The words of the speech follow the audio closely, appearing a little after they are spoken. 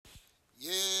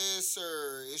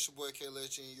sir. It's your boy K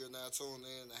Legend. You're now tuned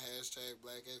in to hashtag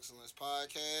Black Excellence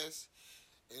Podcast.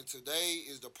 And today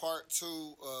is the part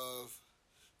two of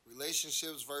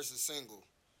relationships versus single.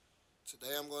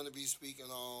 Today I'm going to be speaking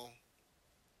on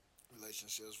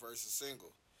relationships versus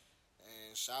single.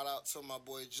 And shout out to my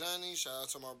boy Johnny. Shout out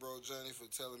to my bro Johnny for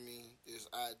telling me this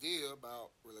idea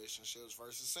about relationships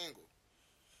versus single.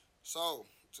 So,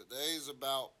 today is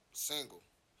about single.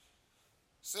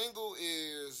 Single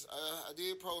is, I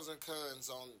did pros and cons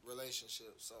on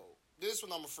relationships, so this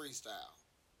one I'm a freestyle.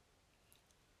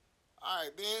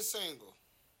 Alright, being single.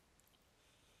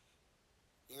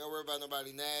 You ain't gotta worry about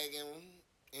nobody nagging,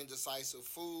 indecisive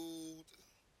food,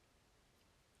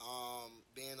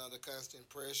 being under constant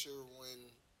pressure when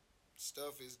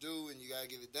stuff is due and you gotta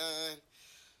get it done.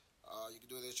 You can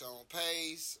do it at your own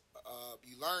pace.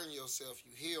 You learn yourself,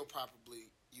 you heal properly.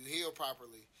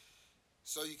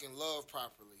 So you can love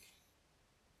properly.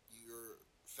 You're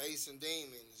facing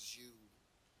demons. You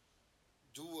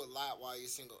do a lot while you're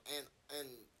single, and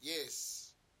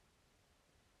yes,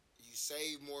 you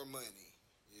save more money.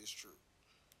 It's true.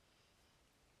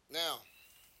 Now,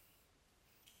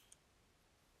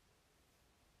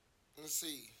 let's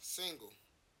see. Single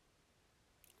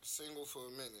for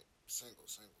a minute. Single.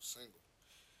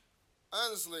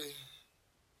 Honestly,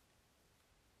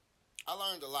 I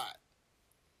learned a lot,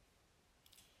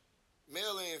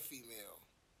 male and female.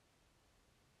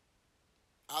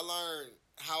 I learned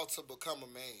how to become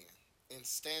a man and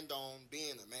stand on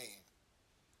being a man.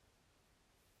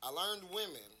 I learned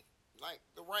women like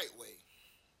the right way,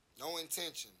 no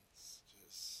intentions.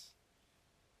 Just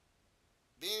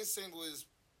being single is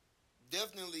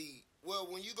definitely, well,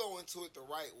 when you go into it the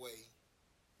right way,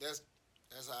 that's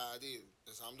how I did.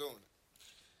 That's how I'm doing it.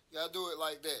 You gotta do it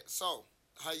like that. So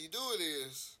how you do it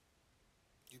is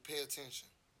you pay attention.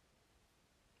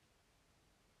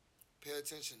 Pay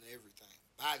attention to everything.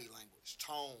 Body language,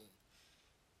 tone,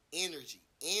 energy.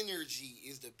 Energy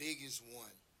is the biggest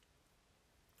one.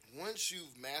 Once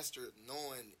you've mastered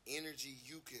knowing energy,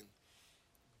 you can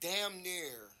damn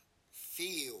near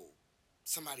feel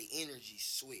somebody energy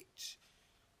switch.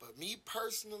 But me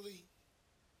personally,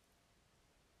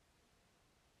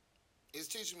 it's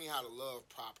teaching me how to love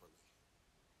properly.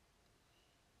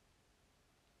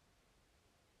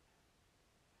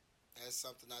 That's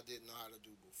something I didn't know how to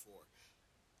do before.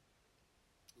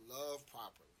 Love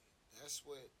properly. That's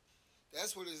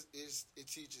what it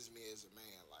teaches me as a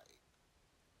man. Like,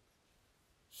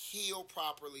 heal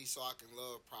properly so I can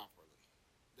love properly.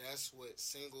 That's what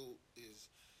single is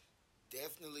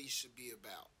definitely should be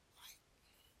about. Like,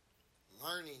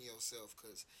 learning yourself.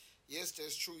 Because yes,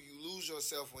 that's true. You lose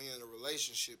yourself when you're in a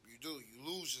relationship. You do. You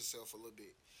lose yourself a little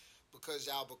bit because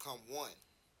y'all become one.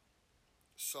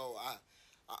 So I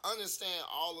understand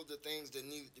all of the things that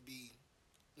needed to be,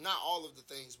 not all of the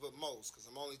things, but most, because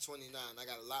I'm only 29. I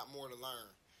got a lot more to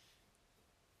learn.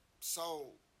 So,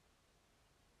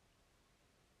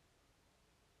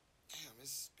 damn,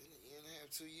 it's been a year and a half,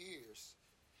 2 years.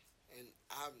 And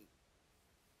I'm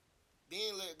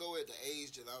being let go at the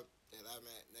age that I'm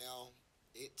at now.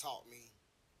 It taught me,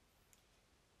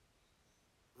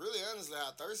 really honestly,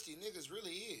 how thirsty niggas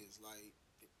really is. Like,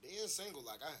 being single,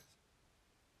 like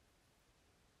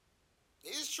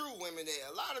it's true, women,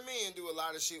 that a lot of men do a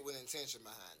lot of shit with intention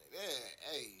behind it.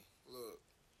 Yeah, hey, look.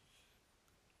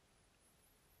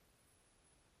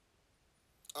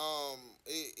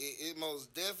 It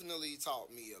most definitely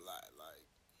taught me a lot. Like,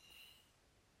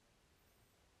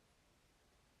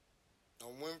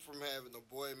 I went from having a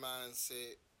boy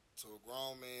mindset to a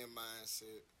grown man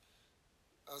mindset.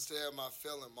 I still have my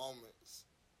failing moments.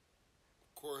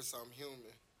 Of course, I'm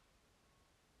human.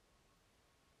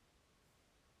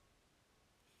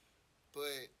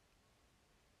 But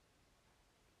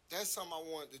that's something I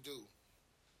wanted to do.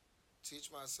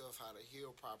 Teach myself how to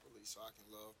heal properly so I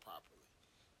can love properly.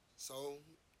 So,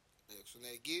 next one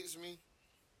that gets me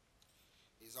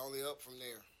is only up from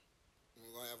there.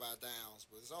 We're going to have our downs,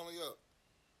 but it's only up.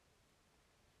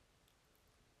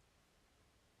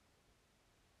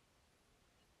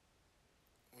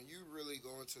 When you really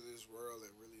go into this world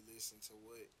and really listen to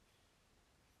what,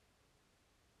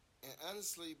 and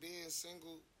honestly, being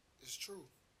single is true.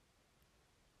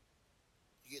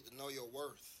 You get to know your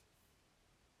worth.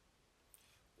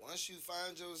 Once you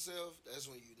find yourself, that's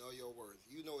when you know your worth.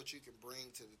 You know what you can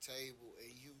bring to the table,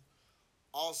 and you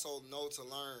also know to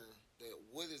learn that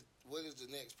what is the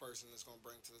next person that's going to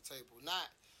bring to the table. Not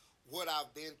what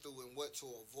I've been through and what to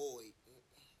avoid.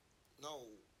 No,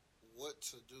 what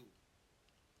to do.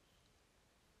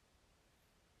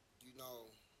 You know,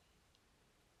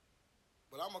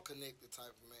 but I'm a connected type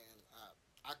of man.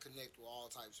 I connect with all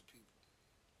types of people.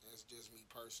 That's just me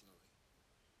personally.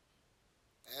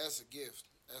 That's a gift.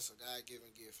 That's a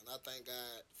God-given gift, and I thank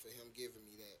God for Him giving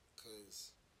me that.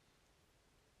 Cause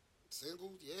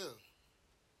single, yeah,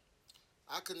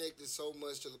 I connected so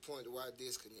much to the point where I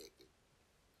disconnected.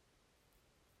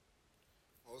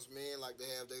 Most men like to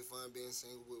have their fun being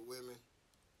single with women.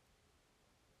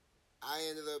 I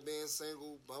ended up being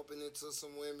single, bumping into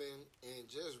some women, and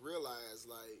just realized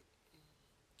like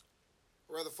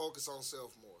I'd rather focus on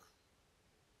self more.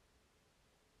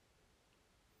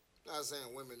 Not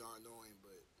saying women are annoying,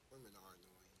 but women are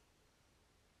annoying.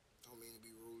 Don't mean to be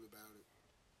rude about it.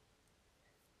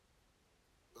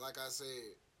 But like I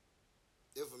said,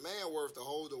 if a man were to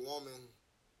hold a woman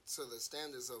to the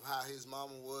standards of how his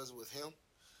mama was with him,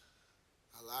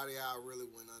 a lot of y'all really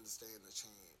wouldn't understand the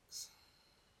chance.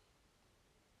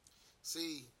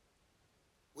 See,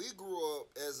 we grew up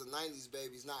as a 90s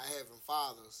babies not having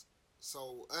fathers.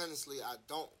 So honestly, I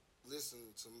don't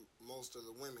listen to most of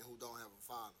the women who don't have a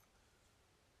father.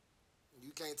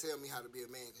 You can't tell me how to be a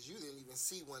man because you didn't even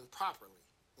see one properly.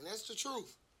 And that's the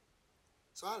truth.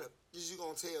 So how is you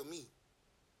going to tell me?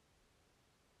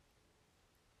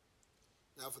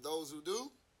 Now, for those who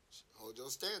do, hold your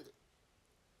standard.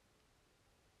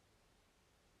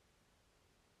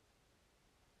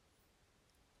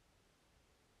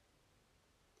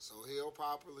 So heal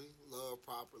properly, love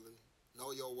properly,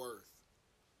 know your worth.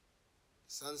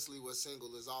 It's honestly what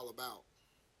single is all about.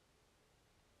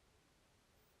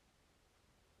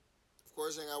 Of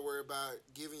course, you ain't got to worry about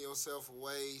giving yourself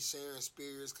away, sharing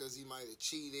spirits because he might have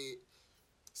cheated.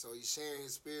 So he's sharing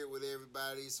his spirit with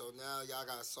everybody. So now y'all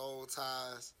got soul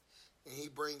ties. And he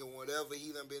bringing whatever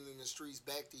he done been in the streets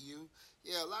back to you.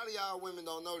 Yeah, a lot of y'all women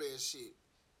don't know that shit.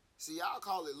 See, y'all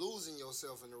call it losing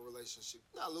yourself in a relationship.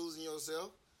 You're not losing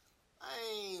yourself. I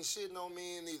ain't shitting on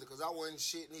men either because I wasn't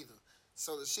shitting either.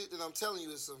 So the shit that I'm telling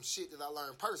you is some shit that I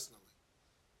learned personally.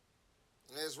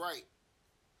 And that's right.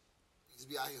 Just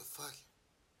be out here fucking.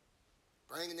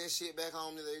 Bringing that shit back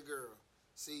home to their girl.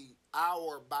 See,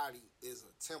 our body is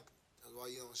a temple. That's why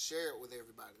you don't share it with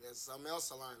everybody. That's something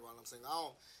else I learned while I'm saying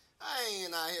I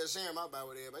ain't out here sharing my body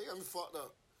with everybody. You got me fucked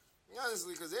up.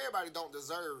 Honestly, because everybody don't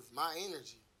deserve my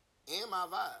energy and my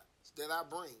vibes that I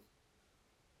bring.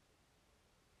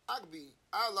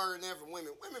 I learned that from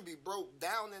women. Women be broke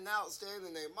down and out, standing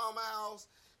in their mama house,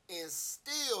 and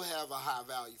still have a high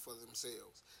value for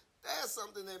themselves. That's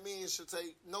something that men should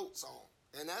take notes on.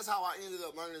 And that's how I ended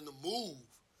up learning to move.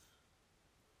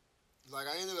 Like,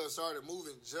 I ended up started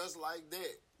moving just like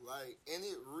that. Like, and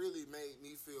it really made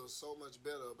me feel so much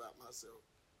better about myself.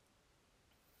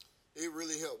 It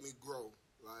really helped me grow.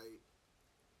 Like,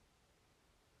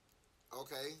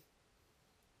 okay.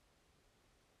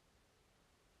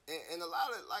 And a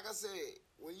lot of, like I said,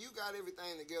 when you got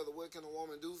everything together, what can a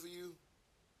woman do for you?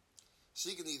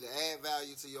 She can either add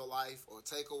value to your life or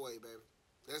take away, baby.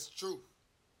 That's the truth.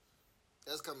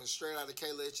 That's coming straight out of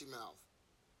Kayla mouth.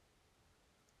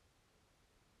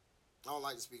 I don't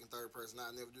like to speak in third person.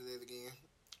 I'll never do that again.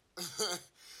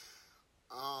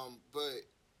 But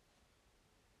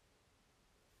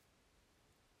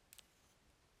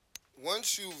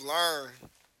once you've learned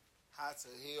how to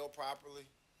heal properly,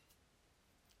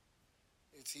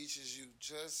 it teaches you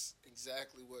just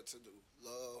exactly what to do.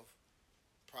 Love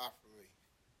properly.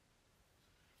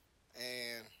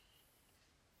 And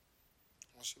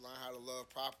once you learn how to love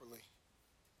properly,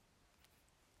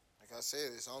 like I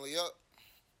said, it's only up.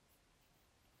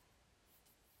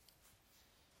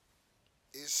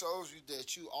 It shows you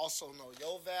that you also know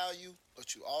your value,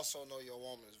 but you also know your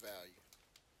woman's value.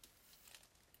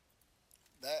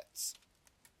 That's,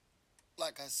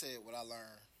 like I said, what I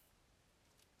learned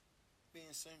being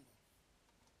single.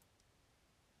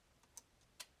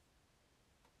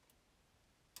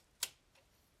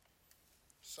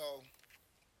 So,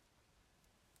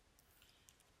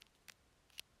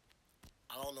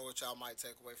 I don't know what y'all might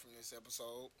take away from this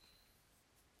episode.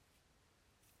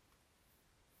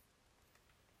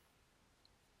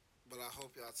 But I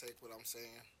hope y'all take what I'm saying.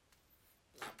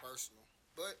 Not personal.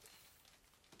 But,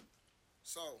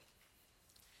 so,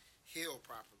 heal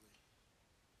properly.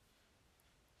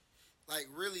 Like,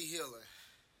 really healing.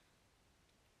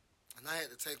 And I had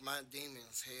to take my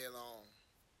demons head on.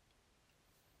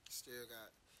 Still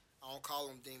got, I don't call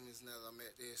them demons now that I'm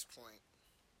at this point.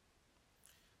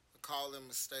 I call them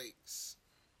mistakes.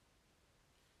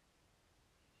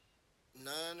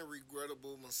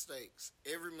 Non-regrettable mistakes.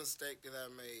 Every mistake that I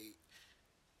made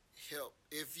help.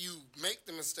 If you make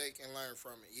the mistake and learn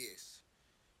from it, yes.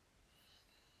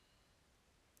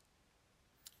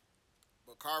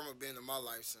 But karma been in my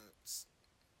life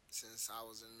since I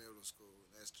was in middle school.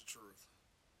 That's the truth.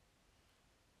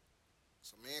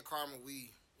 So me and Karma, we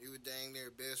were dang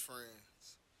near best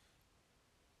friends.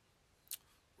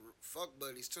 Fuck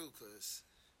buddies too, cause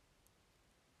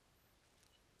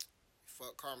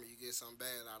fuck Karma, you get something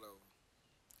bad out of her.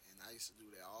 And I used to do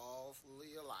that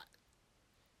awfully a lot.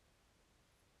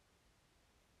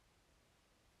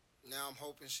 Now I'm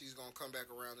hoping she's gonna come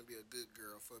back around and be a good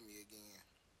girl for me again.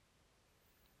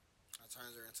 I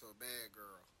turned her into a bad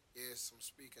girl. Yes, I'm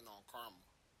speaking on Karma.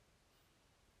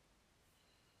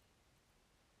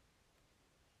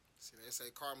 See, they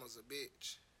say karma's a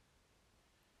bitch.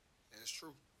 That's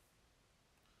true.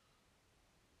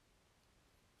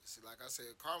 See, like I said,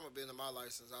 karma been in my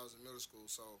life since I was in middle school,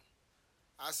 so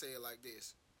I say it like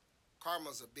this: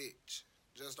 karma's a bitch.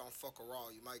 Just don't fuck her raw.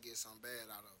 You might get something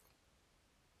bad out of her.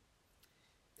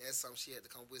 That's something she had to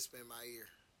come whisper in my ear.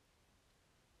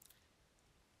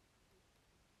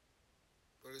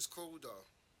 But it's cool though.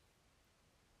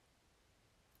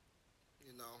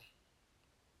 You know.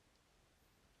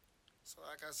 So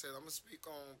like I said, I'm gonna speak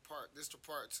on the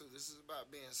part two. This is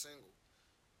about being single.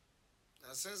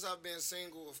 Now since I've been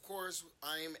single, of course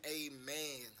I'm a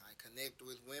man. I connect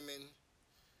with women.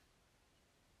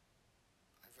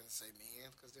 I'm gonna say men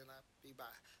because then I be bi.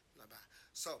 Not bi.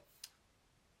 So,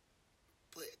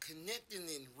 but connecting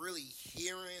and really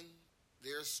hearing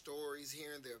their stories,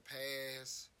 hearing their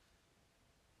past,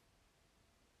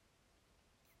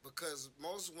 because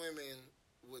most women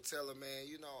would tell a man,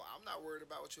 you know, I'm not worried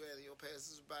about what you had in your past.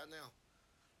 This is about now.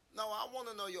 No, I want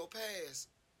to know your past,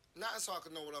 not so I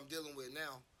can know what I'm dealing with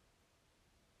now,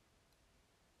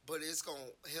 but it's gonna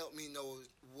help me know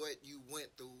what you went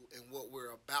through and what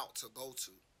we're about to go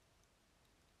to.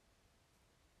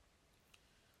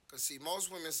 Cause see,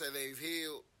 most women say they've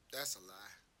healed. That's a lie.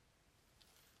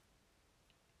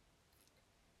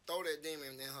 Throw that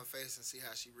demon in her face and see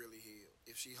how she really healed.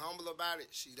 If she humble about it,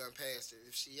 she done passed it.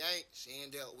 If she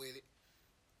ain't dealt with it.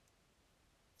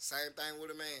 Same thing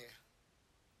with a man.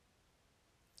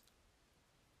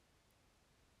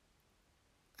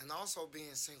 And also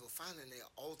being single, finding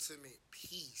that ultimate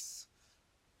peace.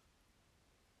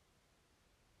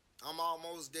 I'm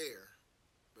almost there,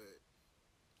 but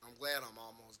I'm glad I'm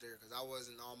almost there because I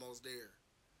wasn't almost there.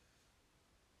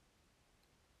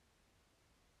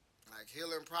 Like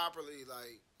healing properly,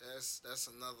 like that's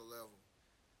another level.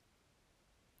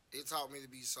 It taught me to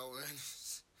be so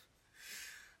honest.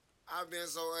 I've been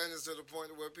so honest to the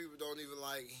point where people don't even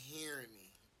like hearing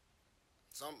me.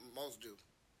 Most do,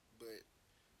 but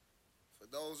for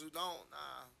those who don't,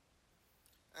 nah.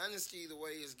 Honesty, the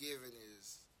way it's given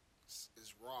is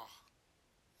raw.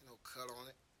 You know, cut on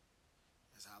it.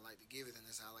 That's how I like to give it, and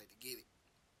that's how I like to get it.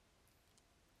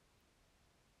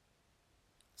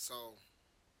 So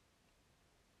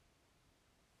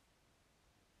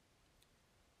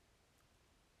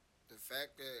the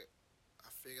fact that I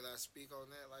figured I speak on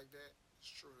that like that, it's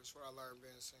true. That's what I learned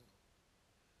being single.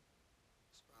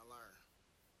 That's what I learned.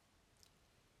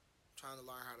 I'm trying to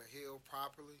learn how to heal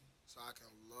properly so I can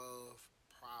love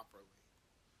properly.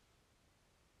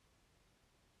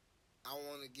 I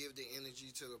want to give the energy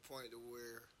to the point to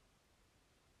where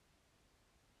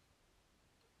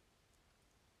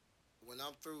when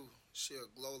I'm through, she'll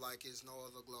glow like it's no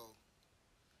other glow.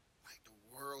 Like the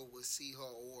world will see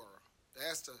her aura.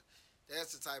 That's the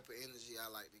that's the type of energy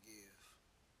I like to give.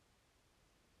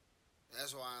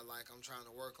 That's why I'm trying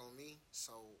to work on me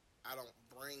so I don't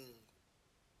bring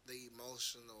the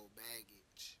emotional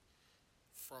baggage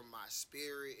from my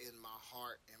spirit and my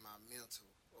heart and my mental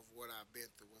of what I've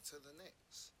been through into the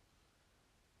next.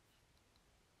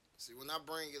 See, when I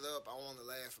bring it up, I want to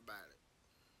laugh about it.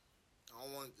 I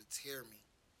don't want it to tear me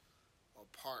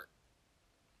apart.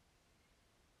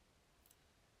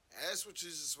 That's what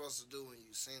you're supposed to do when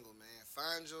you're single, man.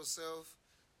 Find yourself,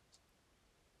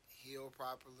 heal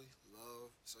properly,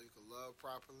 love so you can love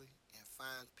properly, and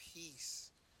find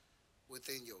peace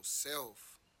within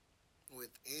yourself.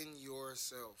 Within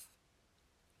yourself.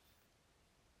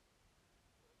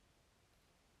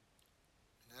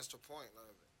 And that's the point of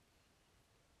it.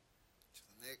 To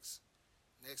the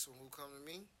next one who come to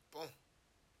me, boom.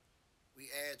 We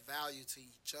add value to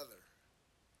each other.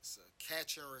 It's a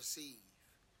catch and receive.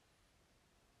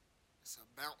 It's a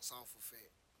bounce off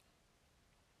effect.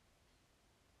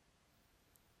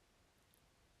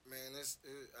 Man,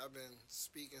 I've been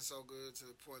speaking so good to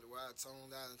the point where I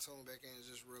toned out and toned back in and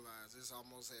just realized it's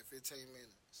almost at 15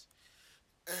 minutes.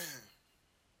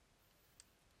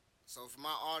 So for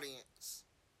my audience,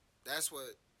 that's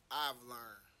what I've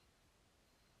learned.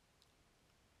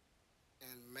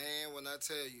 And man, when I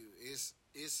tell you, it's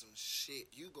some shit.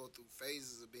 You go through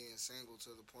phases of being single to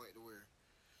the point to where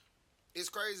it's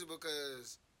crazy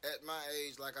because at my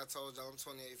age, like I told y'all, I'm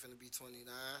 28, finna be 29.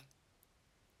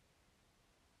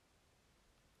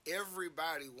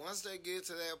 Everybody, once they get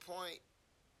to that point,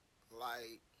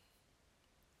 like,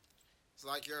 it's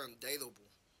like you're undateable.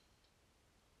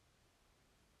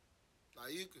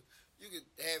 Like you could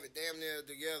have it damn near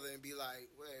together and be like,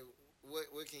 wait,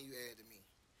 what can you add to me?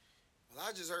 Well,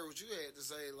 I just heard what you had to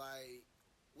say. Like,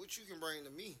 what you can bring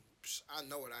to me? Psh, I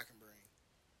know what I can bring,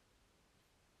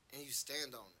 and you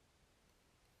stand on it.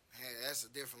 Hey, that's a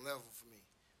different level for me.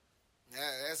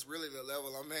 That's really the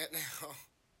level I'm at now.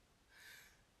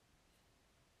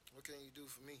 What can you do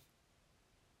for me?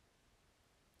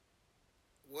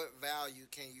 What value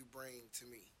can you bring to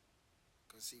me?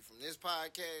 Because, see, from this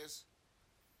podcast,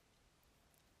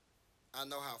 I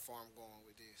know how far I'm going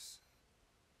with this.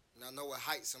 And I know what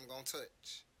heights I'm going to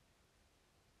touch.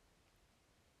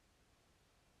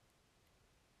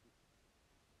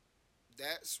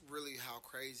 That's really how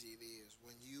crazy it is.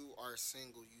 When you are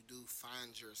single, you do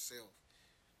find yourself.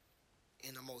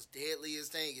 And the most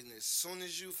deadliest thing, and as soon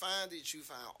as you find it, you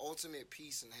find ultimate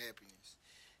peace and happiness.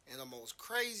 And the most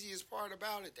craziest part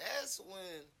about it, that's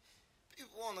when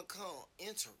people want to come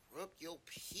interrupt your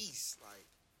peace. Like,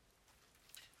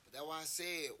 but that's why I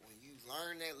said, when you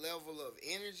learn that level of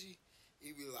energy,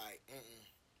 you be like,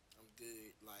 I'm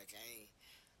good. Like,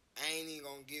 I ain't even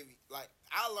gonna give you, like,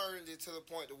 I learned it to the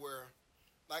point to where,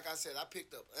 like I said, I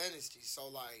picked up honesty. So,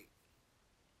 like,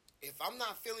 if I'm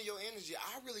not feeling your energy,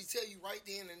 I really tell you right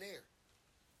then and there.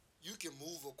 You can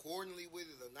move accordingly with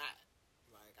it or not.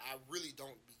 Like, I really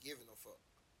don't be giving a fuck.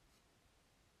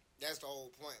 That's the whole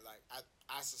point. Like,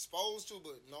 I supposed to,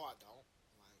 but no, I don't.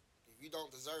 Like, if you don't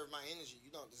deserve my energy,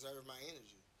 you don't deserve my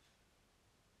energy.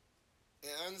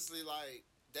 And honestly, like,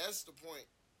 that's the point.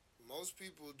 Most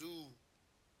people do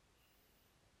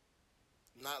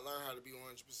not learn how to be 100%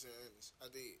 honest. I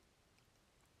did.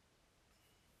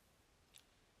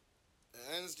 The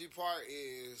honesty part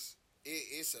is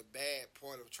it's a bad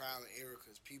point of trial and error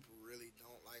because people really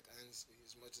don't like honesty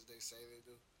as much as they say they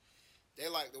do. They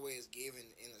like the way it's given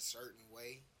in a certain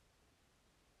way.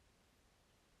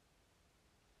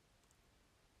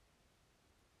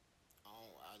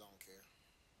 I don't care.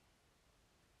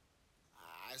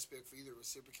 I expect for you to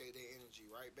reciprocate their energy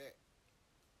right back.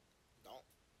 Don't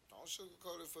don't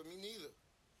sugarcoat it for me neither.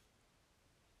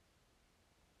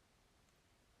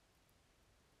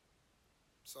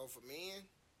 So for men,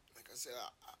 like I said,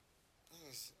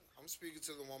 I'm speaking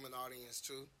to the woman audience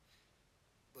too.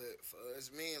 But for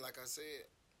us men, like I said,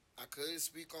 I could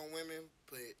speak on women,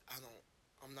 but I don't.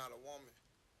 I'm not a woman.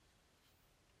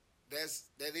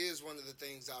 That is one of the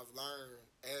things I've learned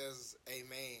as a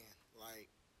man. Like,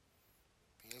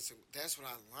 that's what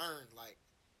I learned. Like,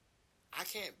 I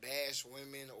can't bash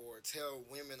women or tell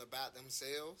women about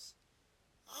themselves.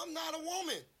 I'm not a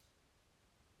woman.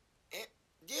 And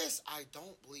yes, I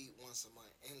don't bleed once a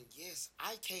month. And yes,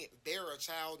 I can't bear a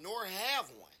child nor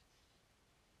have one.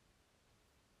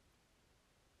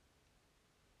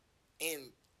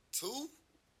 And two,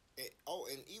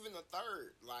 and even a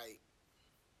third, like,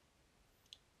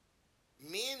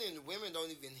 men and women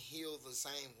don't even heal the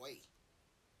same way.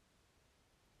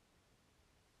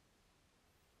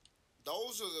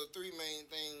 Those are the three main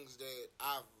things that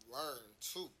I've learned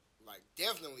too. Like,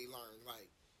 definitely learned. Like,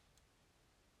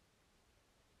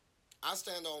 I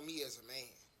stand on me as a man.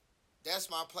 That's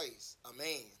my place. A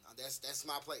man. That's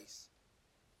my place.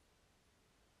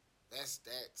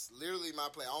 That's literally my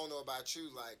place. I don't know about you,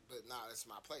 like, but nah, that's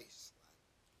my place.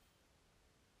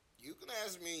 Like, you can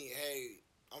ask me, hey,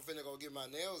 I'm finna go get my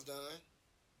nails done.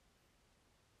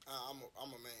 I'm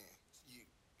a man. You,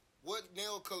 what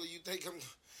nail color you think I'm?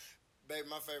 Baby,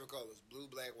 my favorite colors: blue,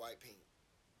 black, white, pink.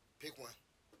 Pick one.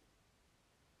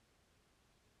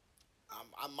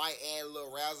 I might add a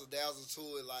little razzle dazzle to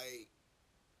it, like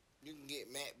you can get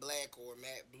matte black or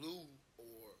matte blue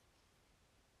or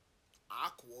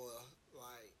aqua.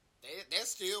 Like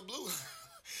that's still blue.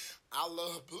 I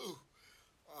love blue.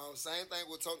 Same thing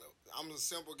with toenails. I'm a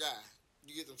simple guy.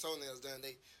 You get them toenails done.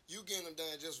 You getting them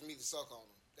done just for me to suck on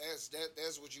them.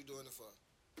 That's what you doing it for.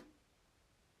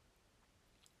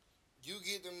 You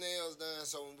get them nails done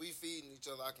so when we feeding each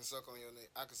other, I can suck on your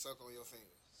I can suck on your fingers.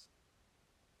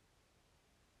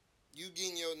 You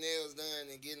getting your nails done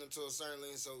and getting them to a certain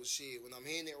length, so shit. When I'm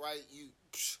hitting it right, you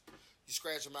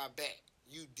scratching my back.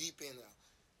 You deep in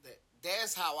there.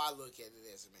 That's how I look at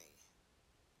it as a man.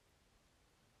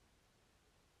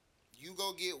 You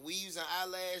go get weaves and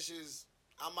eyelashes.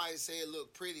 I might say it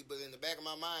look pretty, but in the back of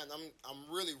my mind,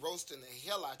 I'm really roasting the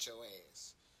hell out your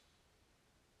ass.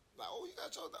 Like, oh, you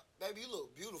got your baby, you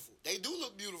look beautiful. They do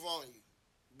look beautiful on you,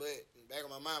 but in the back of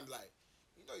my mind, I'm like,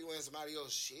 you know, you wearing somebody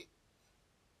else's shit.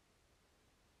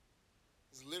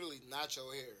 It's literally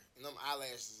nacho hair. And them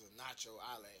eyelashes are nacho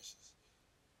eyelashes.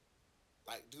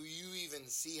 Like, do you even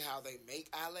see how they make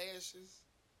eyelashes?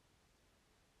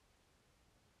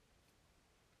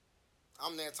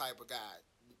 I'm that type of guy.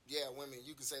 Yeah, women,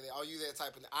 you can say that. Are you that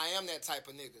type of? I am that type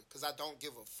of nigga because I don't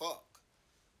give a fuck.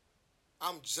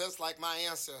 I'm just like my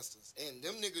ancestors, and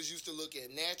them niggas used to look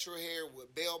at natural hair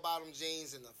with bell-bottom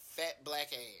jeans and a fat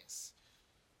black ass.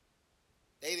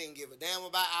 They didn't give a damn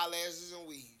about eyelashes and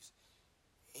weaves.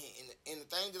 And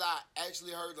the thing that I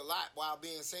actually heard a lot while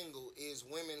being single is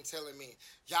women telling me,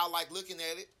 y'all like looking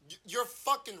at it. You're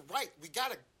fucking right. We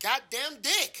got a goddamn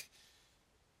dick.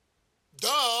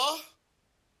 Duh.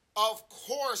 Of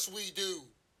course we do.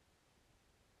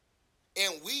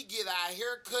 And we get our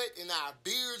hair cut and our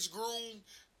beards groomed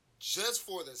just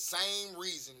for the same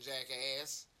reason,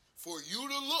 jackass. For you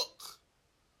to look.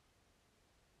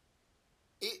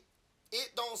 It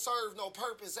don't serve no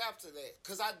purpose after that.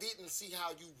 Because I didn't see how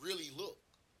you really look.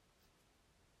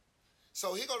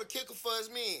 So here go the kicker for us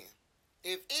men.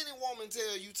 If any woman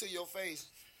tell you to your face,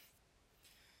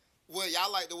 well, y'all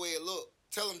like the way it look,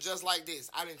 tell them just like this.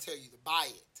 I didn't tell you to buy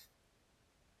it.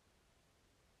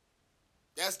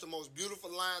 That's the most beautiful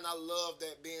line. I love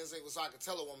that being single, so I can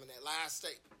tell a woman that last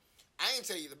statement. I ain't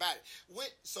tell you about it.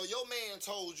 So your man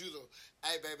told you to,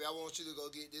 hey, baby, I want you to go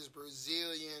get this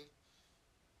Brazilian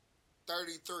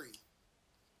 33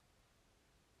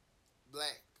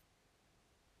 black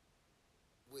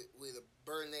with a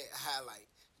brunette highlight.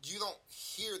 You don't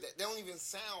hear that. They don't even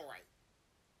sound right.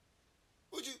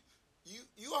 Would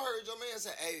you heard your man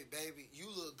say, hey, baby, you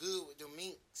look good with the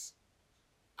minks.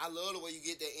 I love the way you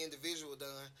get that individual done.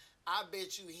 I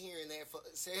bet you hearing that for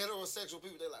heterosexual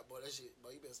people, they're like, boy, that shit,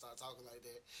 boy, you better start talking like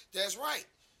that. That's right.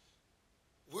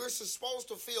 We're supposed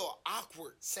to feel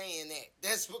awkward saying that.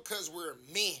 That's because we're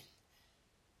men.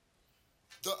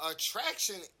 The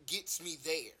attraction gets me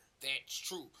there. That's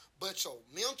true. But your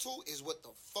mental is what the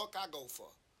fuck I go for.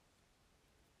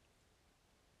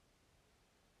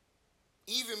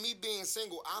 Even me being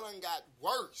single, I done got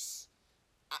worse.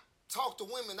 Talk to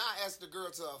women, I ask the girl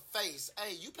to her face,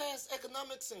 hey, you passed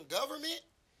economics and government?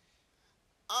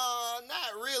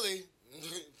 Not really.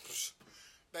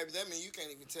 Baby, that means you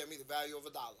can't even tell me the value of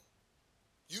 $1.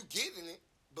 You getting it,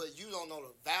 but you don't know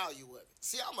the value of it.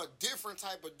 See, I'm a different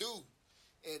type of dude.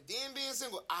 And then being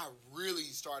single, I really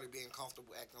started being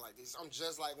comfortable acting like this. I'm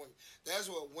just like women. That's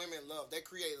what women love. They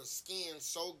create a skin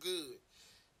so good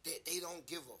that they don't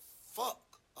give a fuck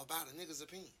about a nigga's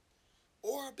opinion.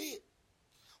 Or a bit.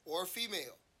 Or a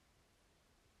female.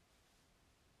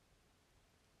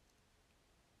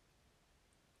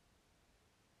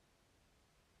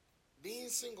 Being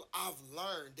single, I've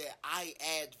learned that I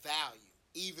add value.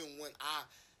 Even when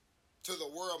to the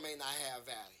world may not have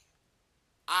value.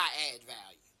 I add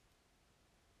value.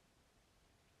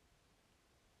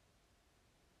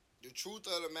 The truth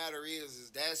of the matter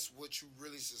is that's what you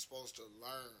really supposed to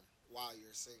learn while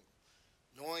you're single.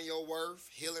 Knowing your worth,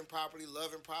 healing properly,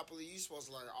 loving properly, you're supposed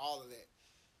to learn all of that.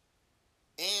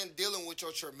 And dealing with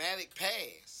your traumatic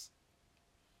past.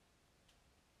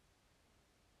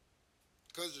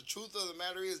 Because the truth of the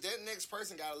matter is that next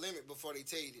person got a limit before they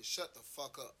tell you to shut the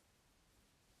fuck up.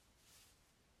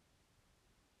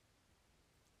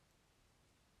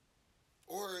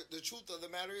 Or the truth of the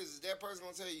matter is that person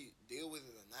going to tell you, deal with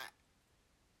it or not.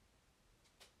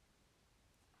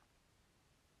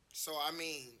 So, I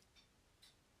mean,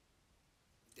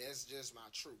 that's just my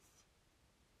truth.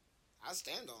 I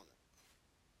stand on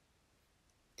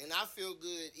it. And I feel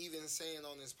good even saying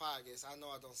on this podcast, I know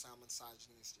I don't sound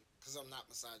misogynistic, because I'm not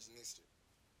misogynistic.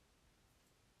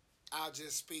 I'll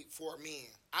just speak for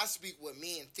men. I speak what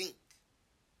men think.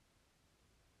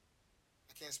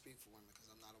 I can't speak for women because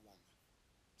I'm not a woman.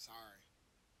 Sorry.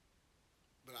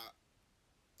 But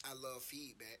I love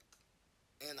feedback.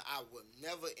 And I would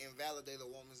never invalidate a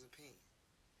woman's opinion.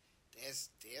 That's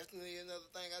definitely another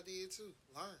thing I did too.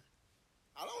 Learn.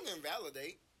 I don't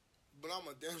invalidate, but I'm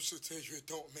a damn sure tell you it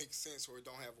don't make sense or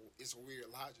it's a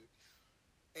weird logic.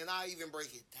 And I even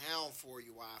break it down for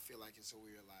you why I feel like it's a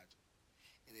weird logic.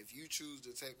 And if you choose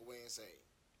to take away and say,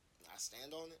 I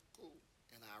stand on it, cool.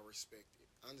 And I respect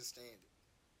it. Understand it.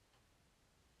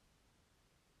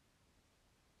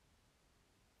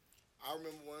 I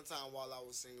remember one time while I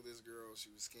was single, this girl,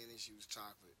 she was skinny, she was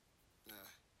chocolate.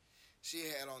 She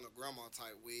had on a grandma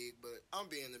type wig, but I'm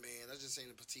being the man. I just seen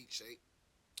a petite shape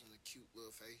and a cute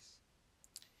little face.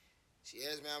 She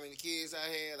asked me how many kids I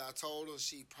had. I told her.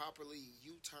 She properly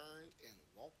U-turned and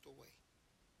walked away.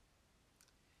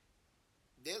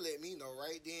 They let me know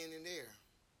right then and there.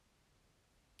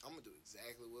 I'm going to do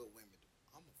exactly what women do.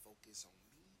 I'm going to focus on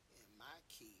me and my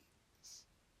kids.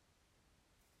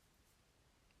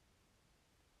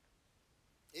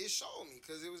 it showed me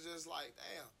because it was just like,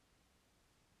 damn.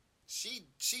 She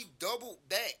doubled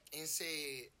back and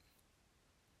said,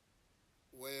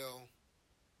 well,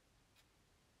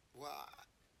 well,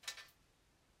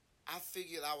 I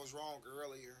figured I was wrong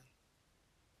earlier.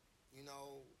 You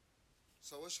know,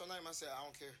 so what's your name? I said, I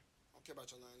don't care. I don't care about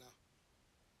your name now.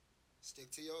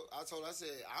 Stick to your. I told her, I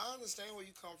said, I understand where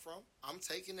you come from. I'm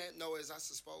taking that no as I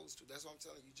supposed to. That's what I'm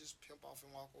telling you. Just pimp off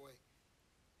and walk away.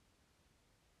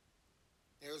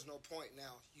 There's no point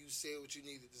now. You said what you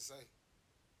needed to say.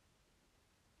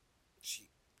 She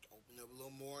opened up a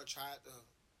little more and tried to,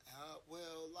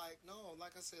 well, like, no,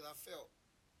 like I said, I felt.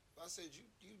 I said,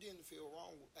 you didn't feel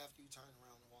wrong after you turned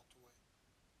around and walked away.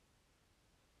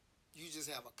 You just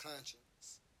have a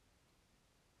conscience.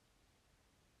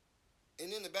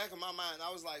 And in the back of my mind,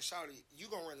 I was like, Shawty, you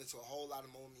gonna run into a whole lot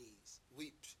of more me's.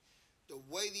 The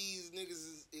way these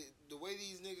niggas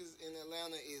in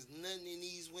Atlanta is nothing in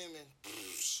these women.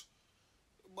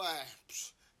 Boy,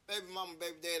 baby mama,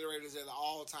 baby daddy rate is at an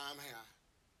all-time high.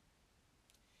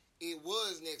 It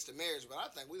was next to marriage, but I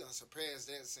think we done surpassed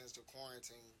that since the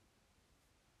quarantine.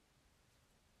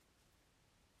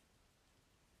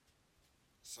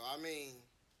 So, I mean,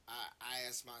 I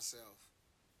asked myself,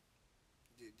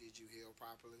 did you heal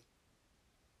properly?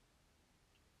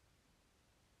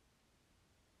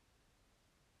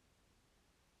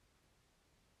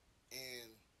 And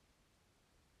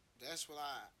that's what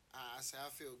I say I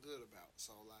feel good about.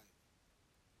 So, like,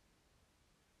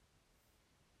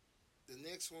 the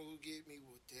next one who get me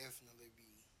will definitely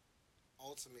be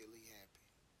ultimately happy.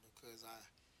 Because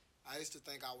I used to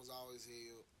think I was always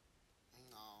healed.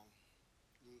 No,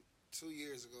 2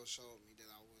 years ago showed me that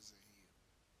I wasn't healed.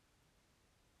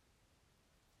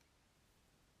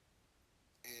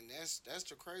 And that's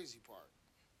the crazy part.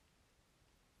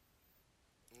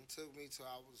 It took me till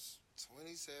I was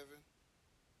 27.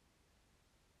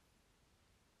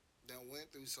 That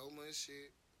went through so much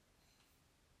shit.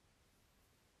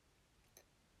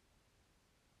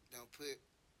 That put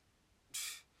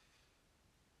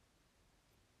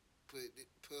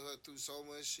put her through so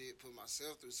much shit. Put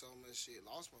myself through so much shit.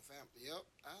 Lost my family. Yep,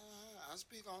 I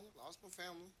speak on it. Lost my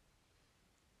family.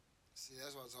 See,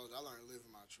 that's what I told you. I learned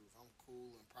living my truth. I'm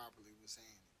cool and properly with saying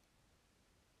it.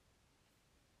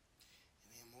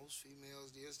 And then most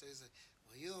females, yes, they say,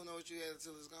 well, you don't know what you had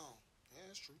until it's gone. Yeah,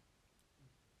 that's true.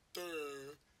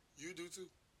 Duh. You do too.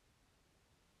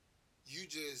 You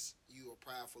a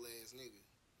prideful ass nigga.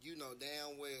 You know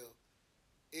damn well.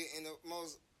 And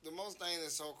the most thing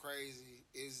that's so crazy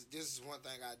is this is one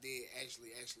thing I did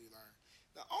actually learn.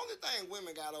 The only thing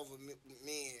women got over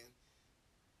men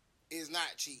is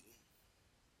not cheating.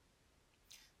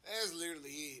 That's literally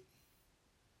it.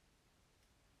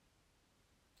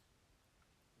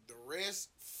 The rest,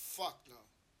 fuck no.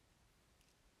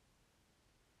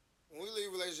 When we leave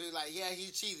a relationship, like, yeah,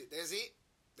 he cheated. That's it.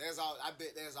 That's all. I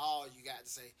bet that's all you got to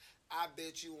say. I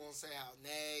bet you won't say how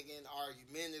nagging,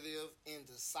 argumentative,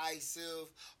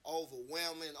 indecisive,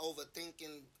 overwhelming,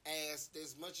 overthinking ass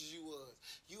as much as you was.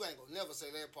 You ain't gonna never say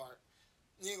that part.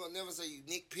 You ain't gonna never say you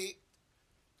nitpick.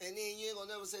 And then you ain't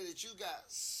gonna never say that you got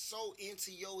so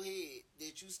into your head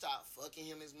that you stopped fucking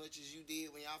him as much as you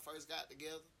did when y'all first got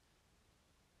together.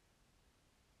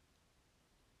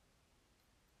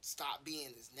 Stop being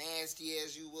as nasty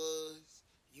as you was.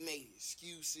 You made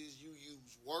excuses. You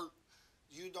used work.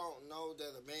 You don't know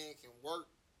that a man can work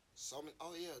so many.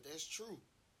 Oh yeah, that's true.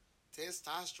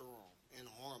 Testosterone and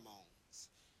hormones.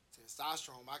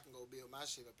 Testosterone, I can go build my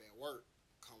shit up at work.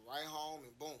 Come right home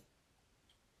and boom.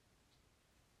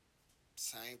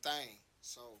 Same thing.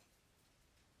 So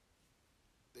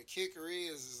the kicker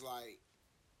is like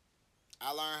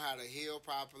I learned how to heal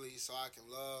properly so I can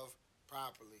love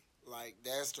properly. Like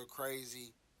that's the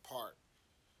crazy part.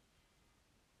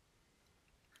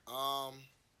 Um,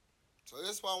 so this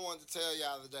is what I wanted to tell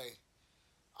y'all today.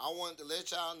 I wanted to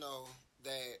let y'all know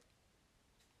that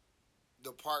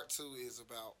the part 2 is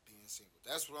about being single.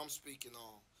 That's what I'm speaking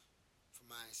on from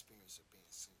my experience of being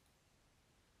single.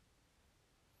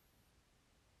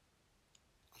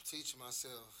 I'm teaching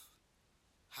myself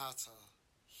how to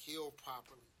heal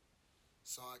properly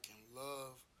so I can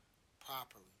love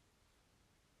properly.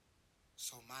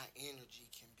 So my energy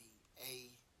can be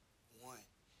A1.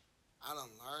 I done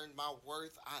learned my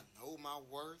worth. I know my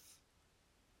worth.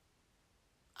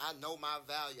 I know my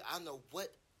value. I know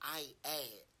what I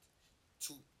add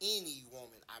to any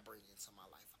woman I bring into my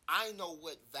life. I know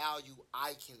what value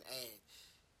I can add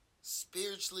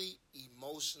spiritually,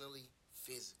 emotionally,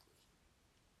 physically.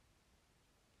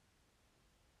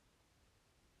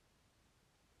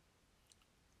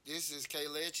 This is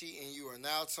Kalechi, and you are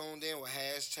now tuned in with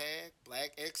hashtag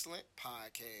Black Excellent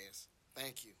Podcast.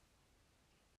 Thank you.